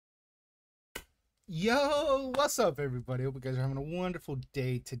Yo, what's up, everybody? Hope you guys are having a wonderful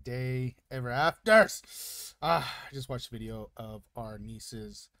day today, ever after. I just watched a video of our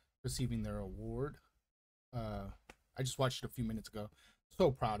nieces receiving their award. I just watched it a few minutes ago.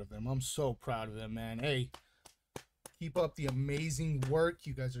 So proud of them. I'm so proud of them, man. Hey, keep up the amazing work.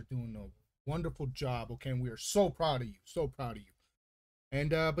 You guys are doing a wonderful job, okay? And we are so proud of you. So proud of you. And,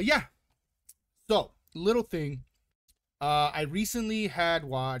 but yeah. So, little thing. I recently had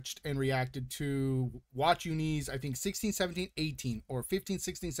watched and reacted to Whatchunis:EP, I think 16, 17, 18, or 15,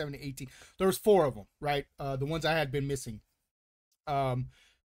 16, 17, 18. There was 4 of them, right? The ones I had been missing. Bad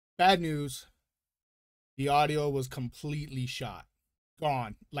news. The audio was completely shot.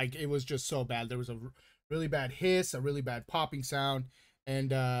 Gone. Like, it was just so bad. There was a really bad hiss, a really bad popping sound.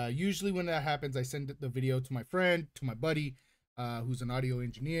 And usually when that happens, I send the video to my friend, to my buddy, who's an audio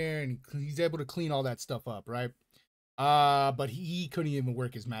engineer, and he's able to clean all that stuff up, right? But he couldn't even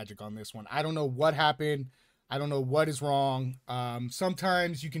work his magic on this one. I don't know what happened. I don't know what is wrong.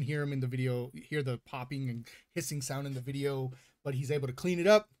 Sometimes you can hear him in the video, hear the popping and hissing sound in the video, but he's able to clean it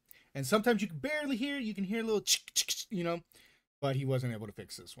up. And sometimes you can barely hear it. You can hear a little you know, but he wasn't able to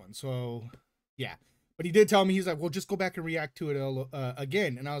fix this one. So yeah, but he did tell me, he's like, well, just go back and react to it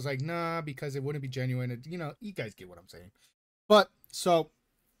again. And I was like, nah, because it wouldn't be genuine. You know, you guys get what I'm saying. But so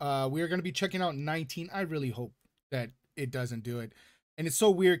we are going to be checking out 19. I really hope that it doesn't do it. And it's so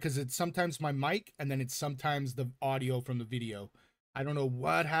weird because it's sometimes my mic and then it's sometimes the audio from the video. I don't know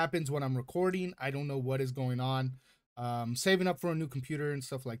what happens when I'm recording. I don't know what is going on. Saving up for a new computer and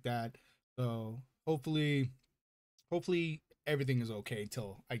stuff like that. So hopefully everything is okay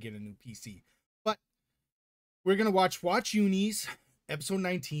till I get a new PC. But we're gonna watch Whatchunis:EP episode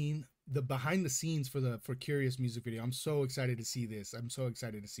 19, the behind the scenes for Curious music video. I'm so excited to see this.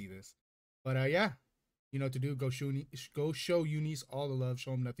 But yeah, you know what to do. Go show Unis all the love.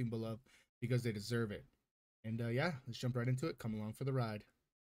 Show them nothing but love because they deserve it. And yeah, let's jump right into it. Come along for the ride.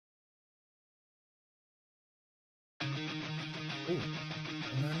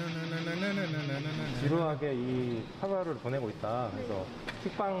 지루하게 이 하루하루를 보내고 있다. 그래서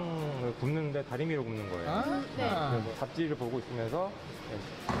식빵을 굽는데 다리미로 굽는 거예요. 그래서 잡지를 보고 있으면서.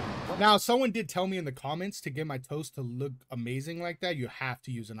 Now, someone did tell me in the comments to get my toast to look amazing like that, you have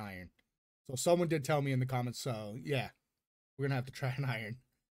to use an iron. So someone did tell me in the comments. So yeah, we're gonna have to try an iron.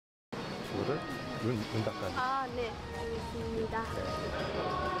 이거를 눈 닦아야 돼. 아, 네, 알겠습니다.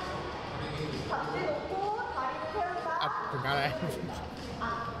 I forgot I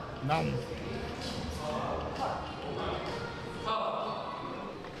Numb.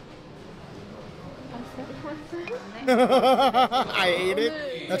 I ate it.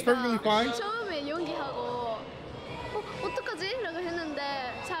 That's perfectly fine. 처음에 연기하고 어떡하지? 라고 했는데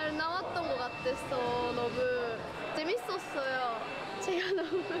잘 나왔던 것 같았어. 너무 재밌었어요. 제가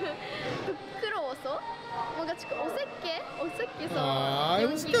너무 부끄러워서 뭔가 지금 어색해서 It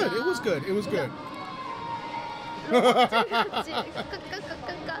was good. It was good. It was good.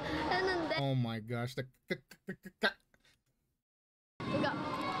 Oh my gosh. 그러니까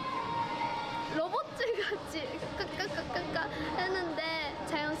로봇같이 했는데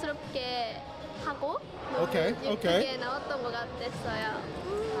자연스럽게 하고 Okay. 예쁘게 나왔던 것 같았어요.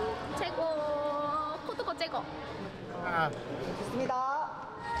 최고. 코토코 최고. 좋습니다.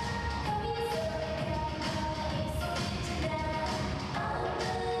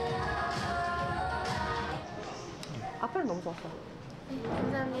 앞에는 너무 좋았어요.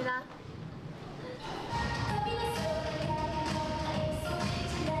 감사합니다.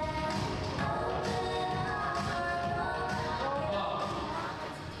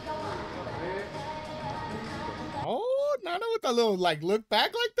 Oh, Nana with a little like look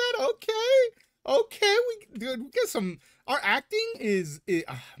back like that. Okay, we get some. Our acting is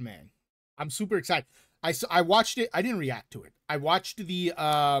man, I'm super excited. I watched it. I didn't react to it. I watched the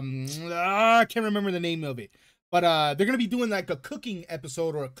I can't remember the name of it, but they're gonna be doing like a cooking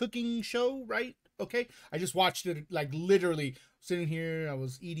episode or a cooking show, right? Okay, I just watched it like literally sitting here. I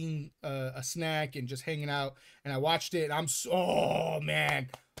was eating a snack and just hanging out, and I watched it. And I'm so man.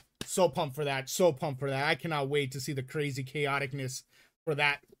 So pumped for that. So pumped for that. I cannot wait to see the crazy chaoticness for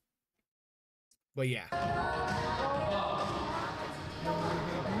that. But yeah.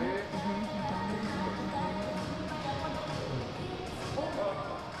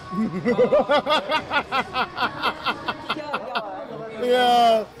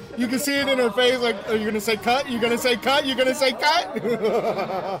 Yeah. You can see it in her face. Like, are you going to say cut? You're going to say cut? You're going to say cut?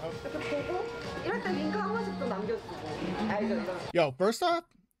 Yo, first off,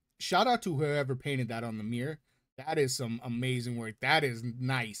 shout out to whoever painted that on the mirror. That is some amazing work. That is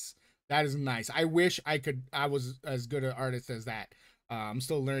nice. That is nice. I wish I was as good an artist as that. I'm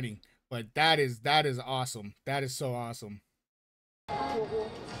still learning. But that is awesome. That is so awesome.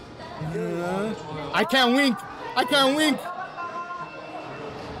 I can't wink. I can't wink.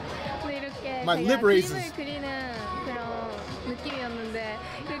 My lip raises. 그리는 그런 느낌이었는데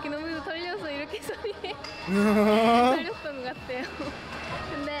이렇게 너무 떨려서 이렇게 소리에 떨렸던 것 같아요.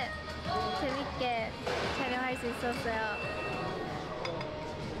 근데 재밌게 촬영할 수 있었어요.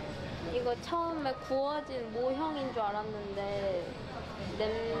 이거 처음에 구워진 모형인 줄 알았는데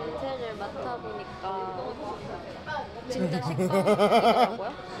냄새를 맡아보니까 진짜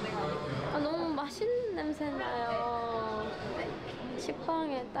식빵이더라고요. 아, 너무 맛있는 냄새 나요.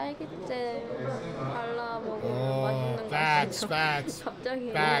 식빵에 딸기잼 발라 먹으면 맛있는 거 Facts, 같아요. facts, 갑자기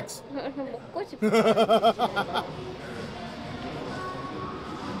facts. 먹고 싶어.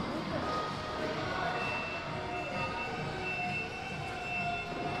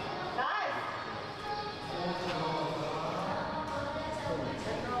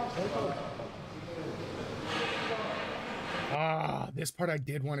 This part I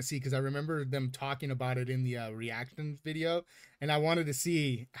did want to see because I remember them talking about it in the reaction video, and I wanted to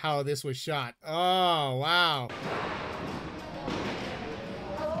see how this was shot. Oh, wow.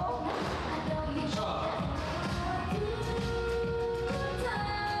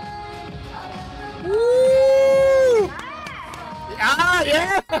 Woo! Ah,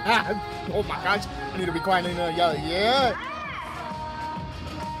 yeah! Oh my gosh, I need to be quiet and yell, yeah!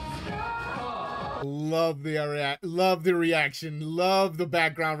 Love the reaction, love the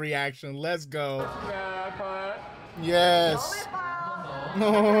background reaction. Let's go. Yes.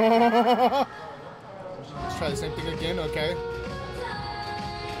 Let's try the same thing again. Okay.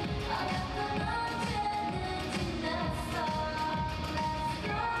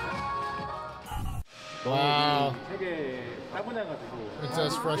 Wow.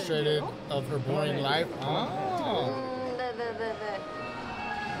 Princess frustrated of her boring life. Oh.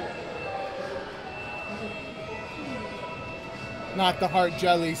 Not the hard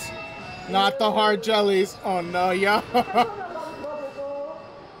jellies. Not the hard jellies. Oh no, yeah.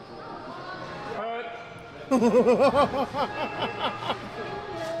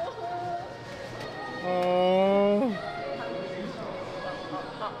 Oh.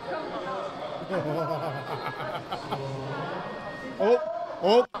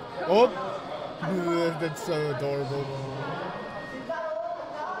 Oh. That's so adorable.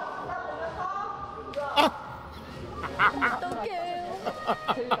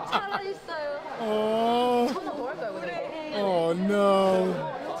 Oh no.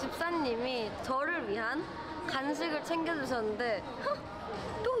 집사님이 저를 위한 간식을 챙겨주셨는데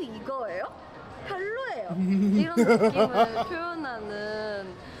또 이거예요? 별로예요. 이런 느낌을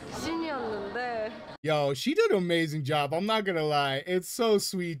표현하는 씬이었는데. Yo, she did an amazing job. I'm not gonna lie. It's so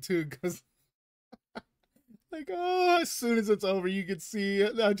sweet too, cause like, oh, as soon as it's over, you can see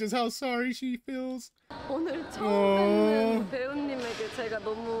just how sorry she feels. 오늘 처음 뵙는 배우님에게 제가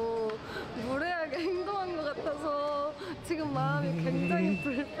너무 무례하게 행동한 것 같아서 지금 마음이 굉장히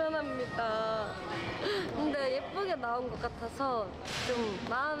불편합니다. 근데 예쁘게 나온 것 같아서 좀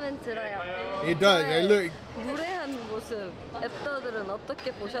마음엔 들어요. It does. It look. 무례한 모습 앱더들은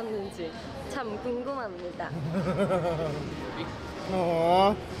어떻게 보셨는지 참 궁금합니다.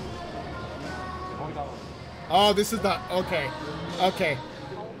 Aww. Oh, this is the okay. Okay.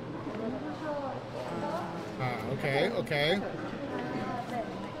 Okay.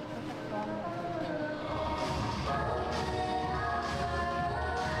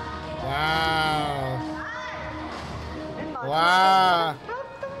 Wow.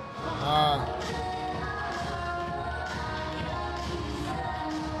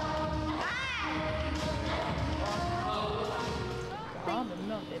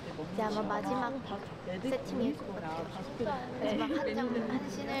 이제 아마 마지막 세팅일 것 같아요. 마지막 한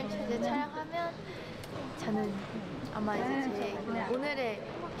씬을 이제 촬영하면 저는 아마 이제 제 오늘의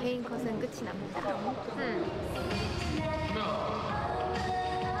개인 컷은 끝이 납니다.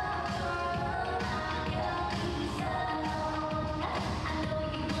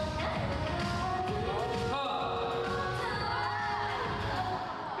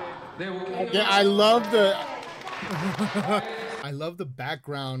 Yeah, I love the I love the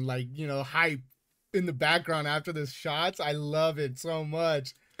background, like, you know, hype in the background after the shots. I love it so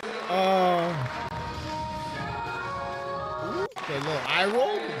much. Oh. The little eye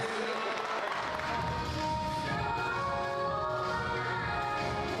roll.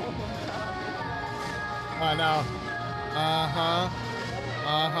 Oh no.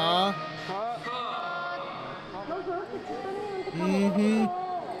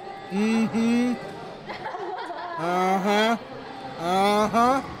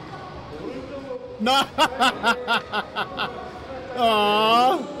 No.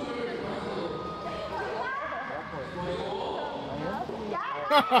 Aww.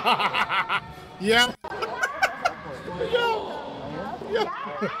 Yeah. Yeah.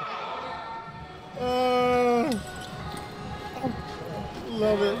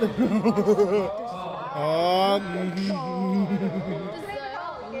 Love it.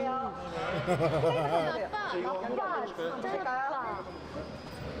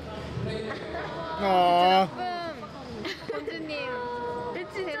 공주님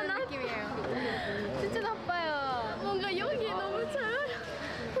일치 되는 느낌이에요. 진짜 나빠요. 뭔가 여기 너무 잘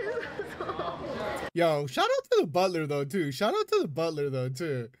Yo, shout out to the butler though too. Shout out to the butler though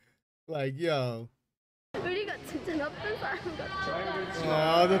too. Like, yo. 우리가 진짜 나쁜 사람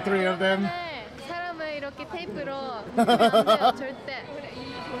같아. Oh, the three of them. 사람을 이렇게 테이프로 안 돼요.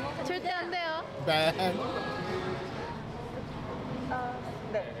 절대 안 돼요. Bad.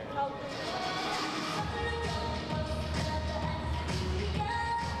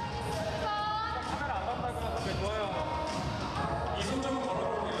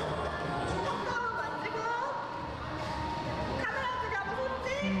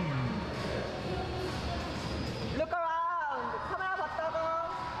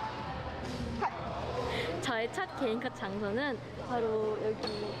 저의 첫 개인컷 장소는 바로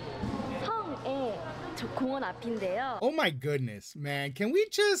여기 성의 저 공원 앞인데요. Oh my goodness, man. Can we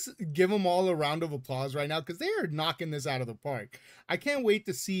just give them all a round of applause right now? Because they are knocking this out of the park. I can't wait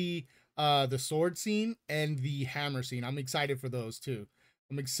to see the sword scene and the hammer scene. I'm excited for those too.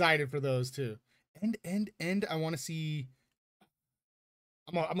 And I want to see...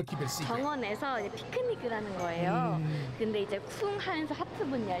 I'm gonna keep it a secret. 정원에서 이제 피크닉을 하는 거예요. 근데 이제 쿵 하면서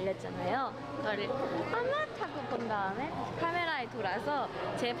하트문이 열렸잖아요. 그거를 하고 본 다음에 카메라에 돌아서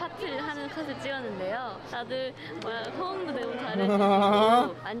제 파트를 하는 컷을 찍었는데요. 다들 호응도 너무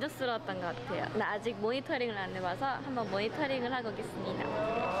잘해주고 만족스러웠던 것 같아요. 근데 아직 모니터링을 안 해봐서 한번 모니터링을 하고 오겠습니다.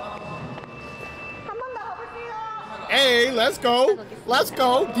 한 번 더 가볼게요. Hey, let's go. Let's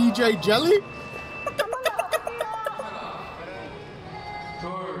go, DJ Gehlee.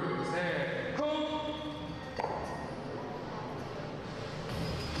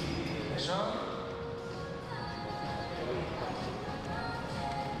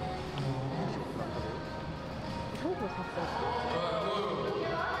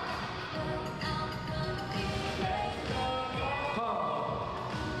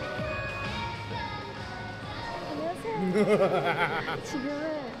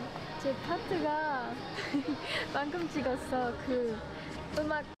 지금은 제 파트가 방금 찍었어 그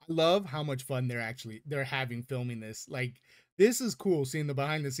음악. I love how much fun they're having filming this. Like, this is cool seeing the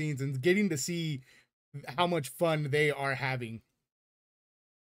behind the scenes and getting to see how much fun they are having.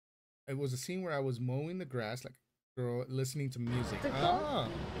 It was a scene where I was mowing the grass like a girl listening to music.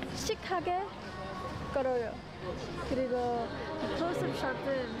 시크하게 걸어요. 그리고 클로즈업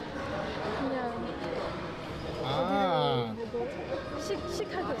샷은 그냥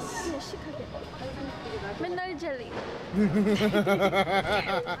시크하게 그냥 시크하게 맨날 젤리.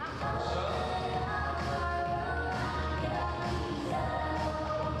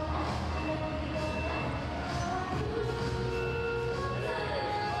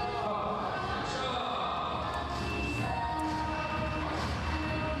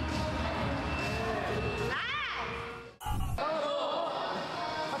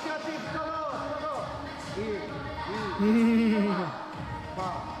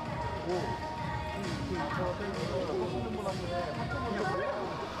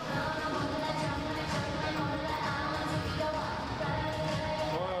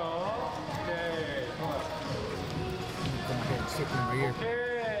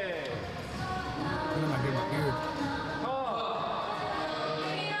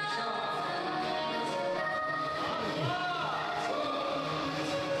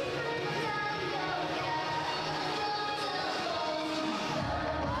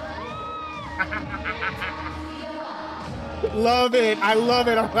 Love it. I love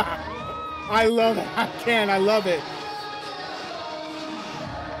it. I love it. I love it.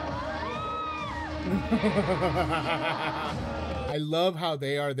 I love how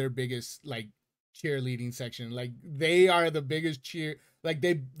they are their biggest like cheerleading section. Like they are the biggest cheer. Like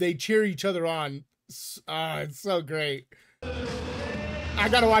they cheer each other on. It's so great. I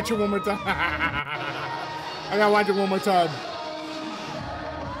gotta watch it one more time. I gotta watch it one more time.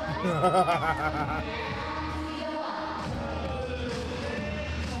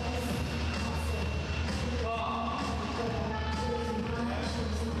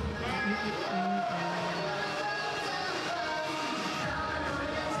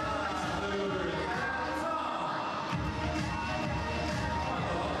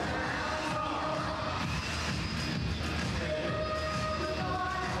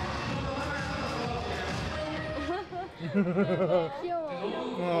 귀여워.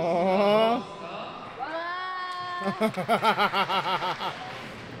 Aww.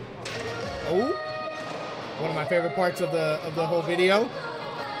 Oh, one of my favorite parts of the whole video.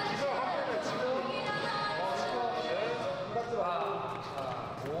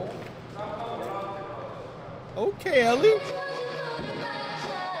 Okay, Ellie.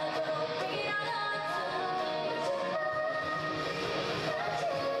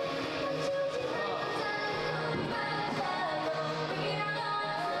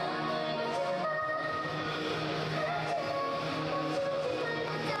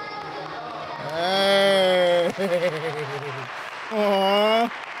 Hey.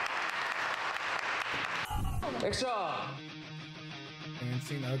 Aww. Extra. And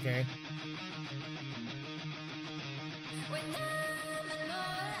seen, okay.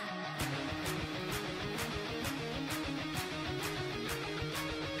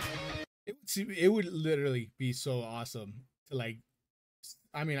 It would literally be so awesome to like,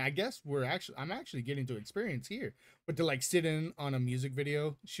 I mean, I guess I'm actually getting to experience here, but to like sit in on a music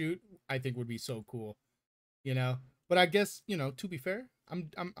video shoot, I think would be so cool, you know. But I guess, you know, to be fair,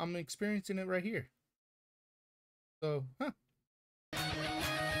 I'm experiencing it right here. So, huh.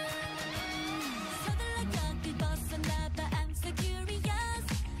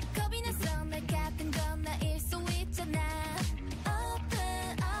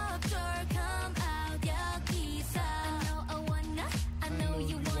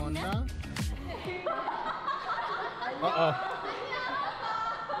 Uh-oh.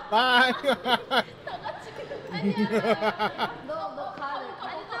 Bye. 너 가야 돼.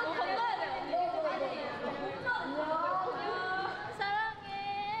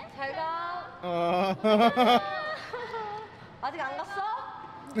 사랑해. 잘 가. 아직 안 갔어?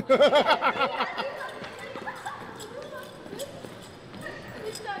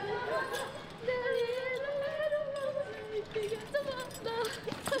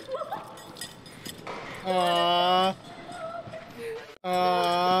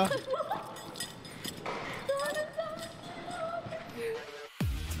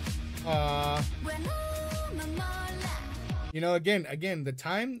 You know, again, the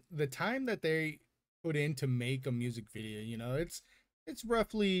time that they put in to make a music video, you know, it's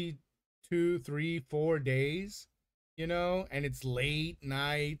roughly 2, 3, 4 days, you know, and it's late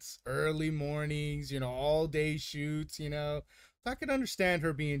nights, early mornings, you know, all day shoots, you know. So I can understand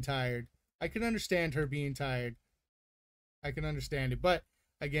her being tired. I can understand her being tired. I can understand it. But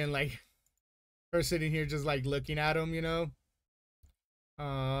again, like her sitting here just like looking at him, you know,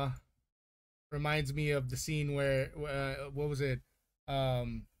 reminds me of the scene where what was it,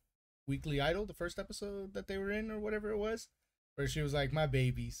 Weekly Idol, the first episode that they were in or whatever it was, where she was like, my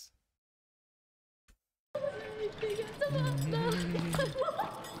babies. But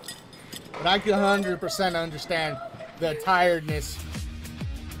I can 100% understand the tiredness.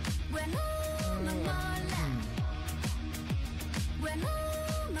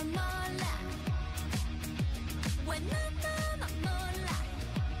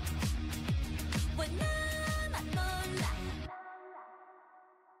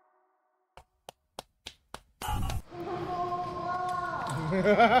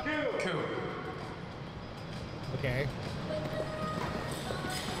 Okay.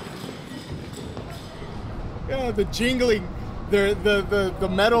 Yeah, the jingling, the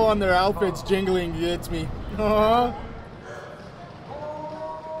metal on their outfits jingling gets me.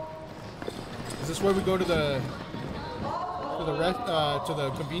 Is this where we go to the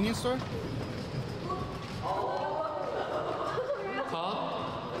convenience store?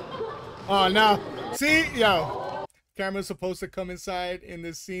 Oh no! See, yo, camera's supposed to come inside in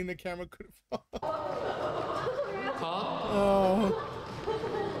this scene. The camera could have. Oh.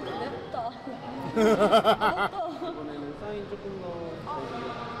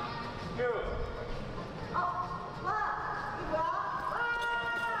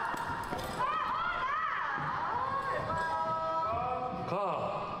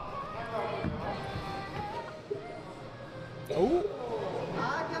 Oh.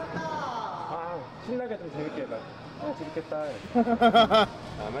 신나게 좀 재밌게 해봐. 재밌겠다.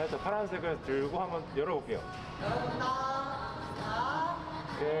 다음에 저 파란색을 들고 한번 열어볼게요.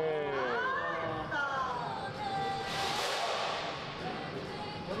 오케이.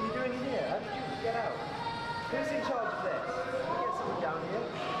 What are you doing in here? How did you get out? Who's in charge of this? Can we get someone down here?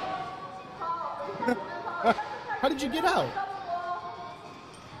 How did you get out?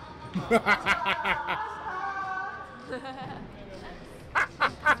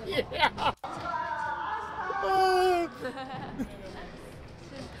 Yeah.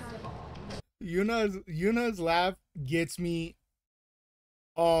 Yuna's laugh gets me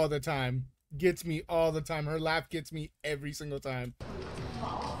all the time. gets me all the time. Her laugh gets me every single time.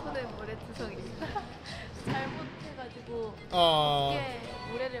 손에 모래투성입니다. 잘못해가지고 Aww. 어깨에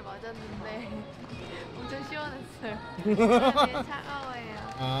모래를 맞았는데 엄청 시원했어요. 되게 차가워요.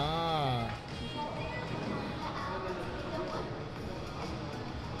 Ah.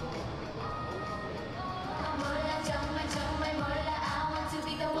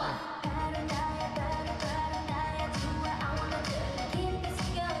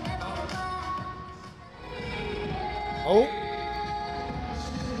 Oh.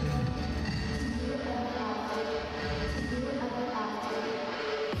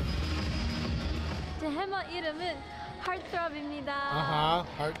 제 해머 이름은 Heartthrop입니다. Uh-huh.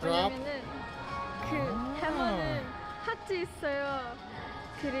 Heartthrob. 왜냐면은 그 해머는 하트 있어요.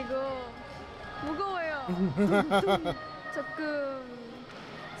 그리고 무거워요. 조금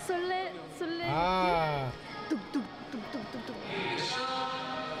설레. Ah. 뚝뚝뚝뚝뚝뚝.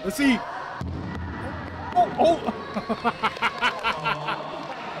 Let's see. Oh.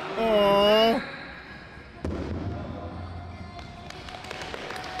 Oh.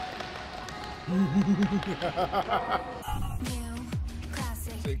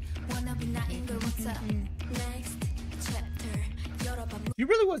 She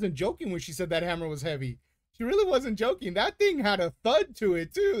really wasn't joking when she said that hammer was heavy. She really wasn't joking. That thing had a thud to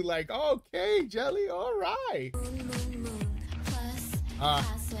it too. Like, okay, Jelly, all right.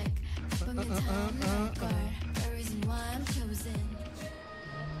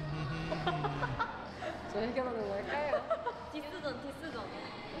 저희 결혼은 뭘까요? 디스전.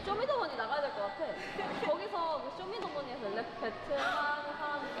 쇼미더머니 나가야 될 것 같아. 거기서 그 쇼미더머니에서 배틀하는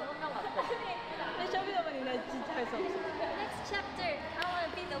사람이 1명 같아. 근데 쇼미더머니 나 진짜 할 수 없어. Next chapter, I wanna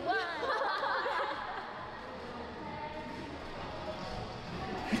be the one.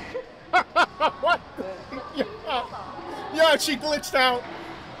 What? Yeah, she glitched out.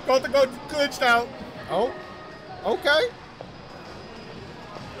 Kotoko glitched out. Oh, okay.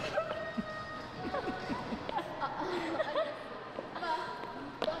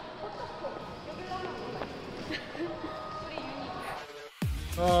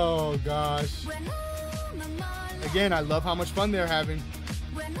 Oh gosh. Again, I love how much fun they're having.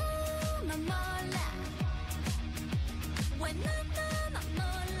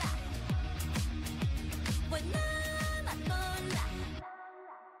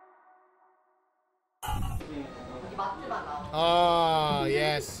 Oh,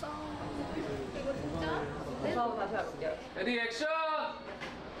 yes. 레디 액션!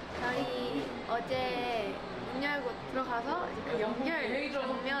 저희 어제 문 열고 들어가서 이제 그 연결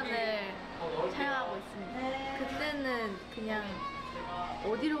장면을 촬영하고 있습니다. 그때는 그냥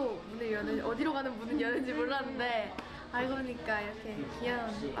어디로 가는 문을 여는지 몰랐는데 알고 보니까 이렇게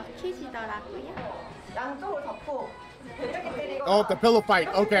귀여운 마켓이더라고요. 양쪽을 잡고 이렇게 때리거나 Oh, the pillow fight.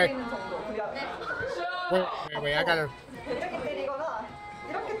 Okay. 때리는 정도. 그냥 Wait. I gotta. 이렇게 때리거나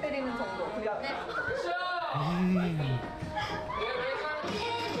이렇게 때리는 정도. 그냥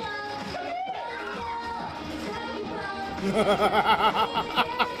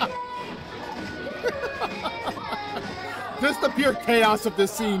Just the pure chaos of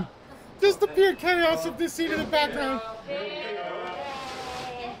this scene. Just the pure chaos of this scene in the background.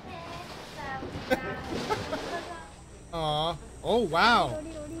 Aw. Oh, wow.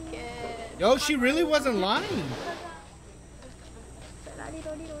 Yo, she really wasn't lying.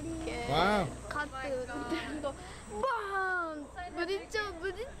 Wow. 카트 이거 빵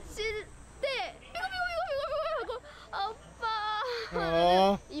부딪힐 때 이거 하고 아빠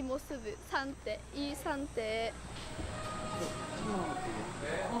Aw. 이 모습 이 상태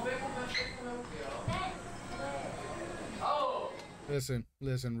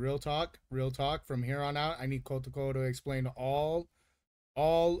Listen, real talk. From here on out, I need Kotoko to explain all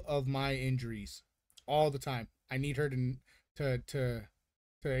of my injuries all the time. I need her to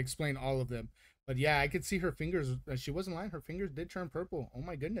explain all of them. But yeah, I could see her fingers. She wasn't lying. Her fingers did turn purple. Oh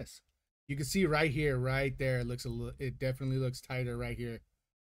my goodness. You can see right here, right there. It definitely looks tighter right here.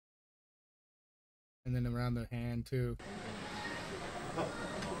 And then around the hand too.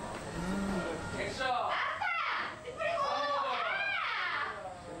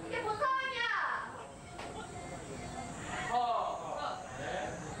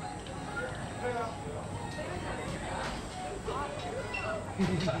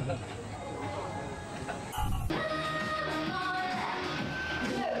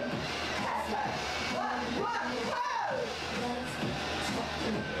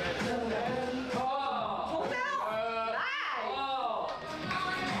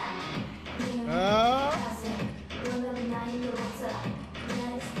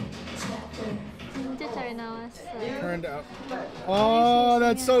 진짜 잘 나왔어요. Turned out. Oh,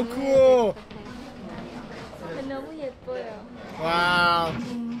 that's so cool. 너무 예뻐요. Wow.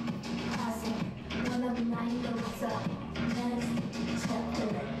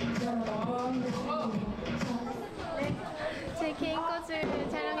 제 개인 꽃을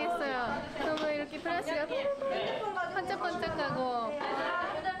촬영했어요. 너무 이렇게 플라시가 반짝반짝하고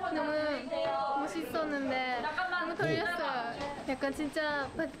너무 멋있었는데 너무 떨렸어요. 약간 진짜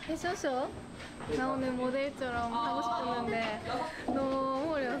패션쇼 나오는 모델처럼 하고 싶었는데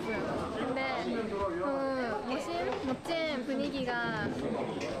너무 어려웠어요. 근데 멋진 분위기가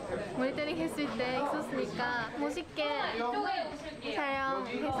모니터링했을 때 있었으니까 멋있게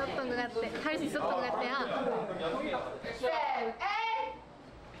촬영했었던 것 같아. 할 수 있었던 것 같아요.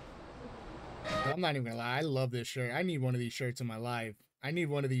 I'm not even gonna lie. I love this shirt. I need one of these shirts in my life. I need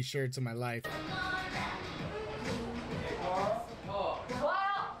one of these shirts in my life.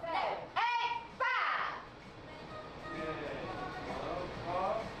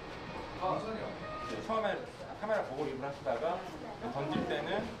 처음에 카메라 보고 립을 하시다가 던질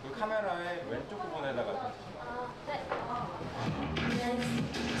때는 그 카메라의 왼쪽 부분에다가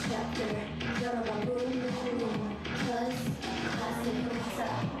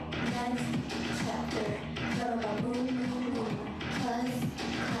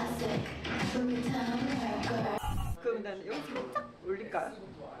그러면 여기 살짝 올릴까요?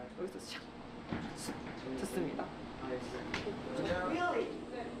 여기서 샥 좋습니다.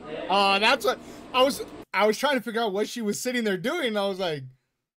 That's what I was trying to figure out what she was sitting there doing. And I was like,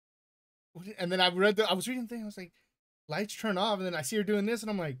 and then I was reading the thing. I was like, lights turn off, and then I see her doing this, and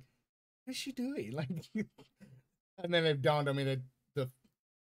I'm like, what is she doing? Like, and then it dawned on me that the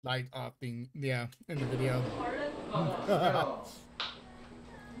light off thing, yeah, in the video.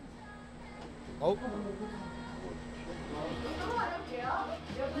 Oh.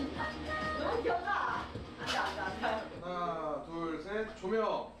 하나, 둘, 셋,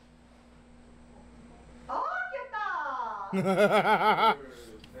 조명. 귀엽다.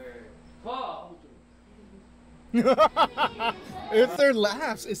 It's their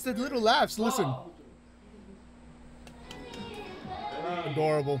laughs. It's the little laughs. Listen.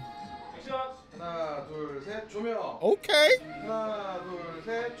 Adorable. 하나, 둘, 셋, 조명. Okay. 하나, 둘,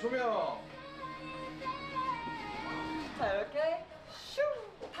 셋, 조명. 자, 이렇게 슈!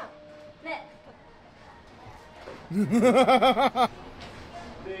 탁! 네!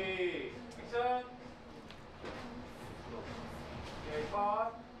 네, 액션.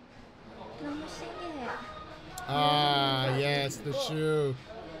 너무 신기해요. Ah, yes, the shoe.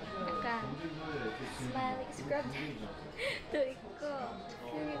 약간 스마일링 스크럽도 있고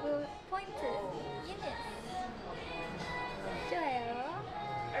그리고 포인트 얘는 좋아요.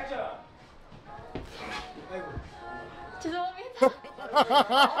 액션. 죄송합니다.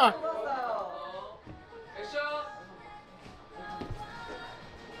 좋았어요. 액션.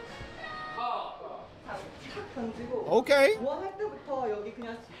 탁 던지고 Okay. 할 때부터 여기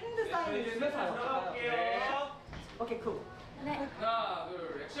그냥 핸드 사인을 집에서 할까요? 네. 오케이, 굿. 네. 하나,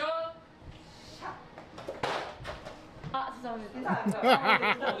 둘, 액션. 아 죄송합니다. 괜찮아요.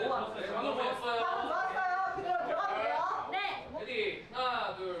 방금 먹었어요. 좋았어요. 그대로 들어가도 돼요? 네. 레디.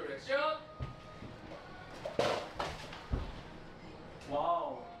 하나, 둘, 액션.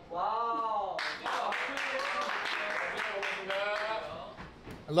 와우.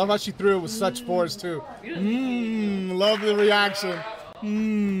 I love how she threw it with such force too. Love the reaction.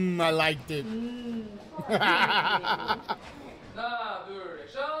 I liked it. 하나, 둘,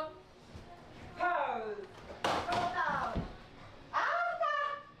 액션. 펄. 다운.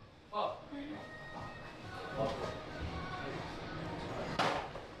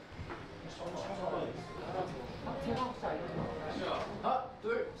 하나,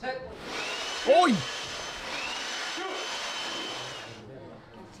 둘, 셋. Oi!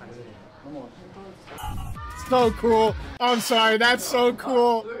 So cool. I'm sorry, that's so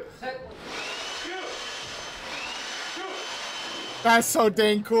cool. 둘, 셋. That's so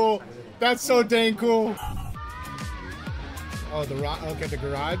dang cool. That's so dang cool. Oh, okay, the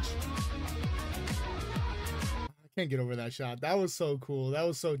garage. I can't get over that shot. That was so cool. That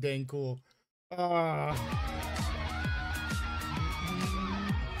was so dang cool.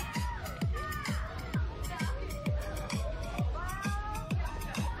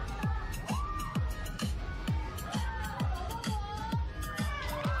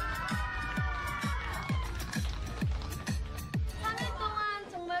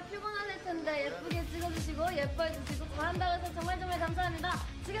 예쁘게 찍어주시고 예뻐해주시고 잘한다고 해서 정말 감사합니다.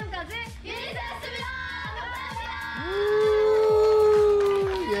 지금까지 유니스였습니다. 감사합니다.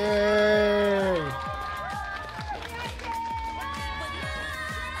 Yay!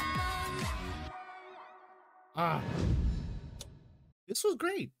 This was great.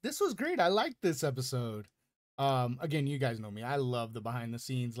 great. This was great. I liked this episode. Again, you guys know me. I love the behind the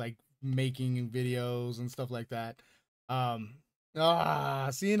scenes, like making videos and stuff like that.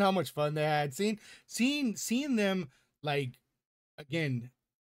 Seeing how much fun they had, seeing them, like, again,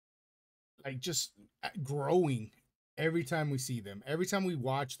 like just growing every time we see them, every time we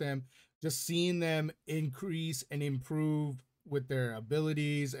watch them, just seeing them increase and improve with their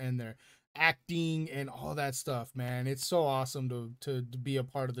abilities and their acting and all that stuff, man. It's so awesome to be a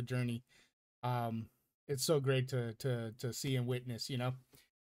part of the journey. It's so great to see and witness, you know.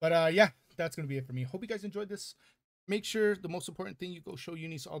 But yeah, that's gonna be it for me. Hope you guys enjoyed this. Make sure the most important thing, you go show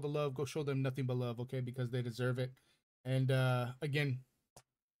unis all the love. Go show them nothing but love, okay? Because they deserve it. And again,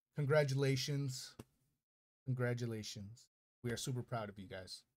 congratulations. Congratulations. We are super proud of you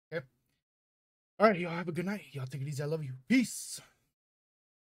guys. Okay. All right, y'all have a good night. Y'all take it easy. I love you. Peace.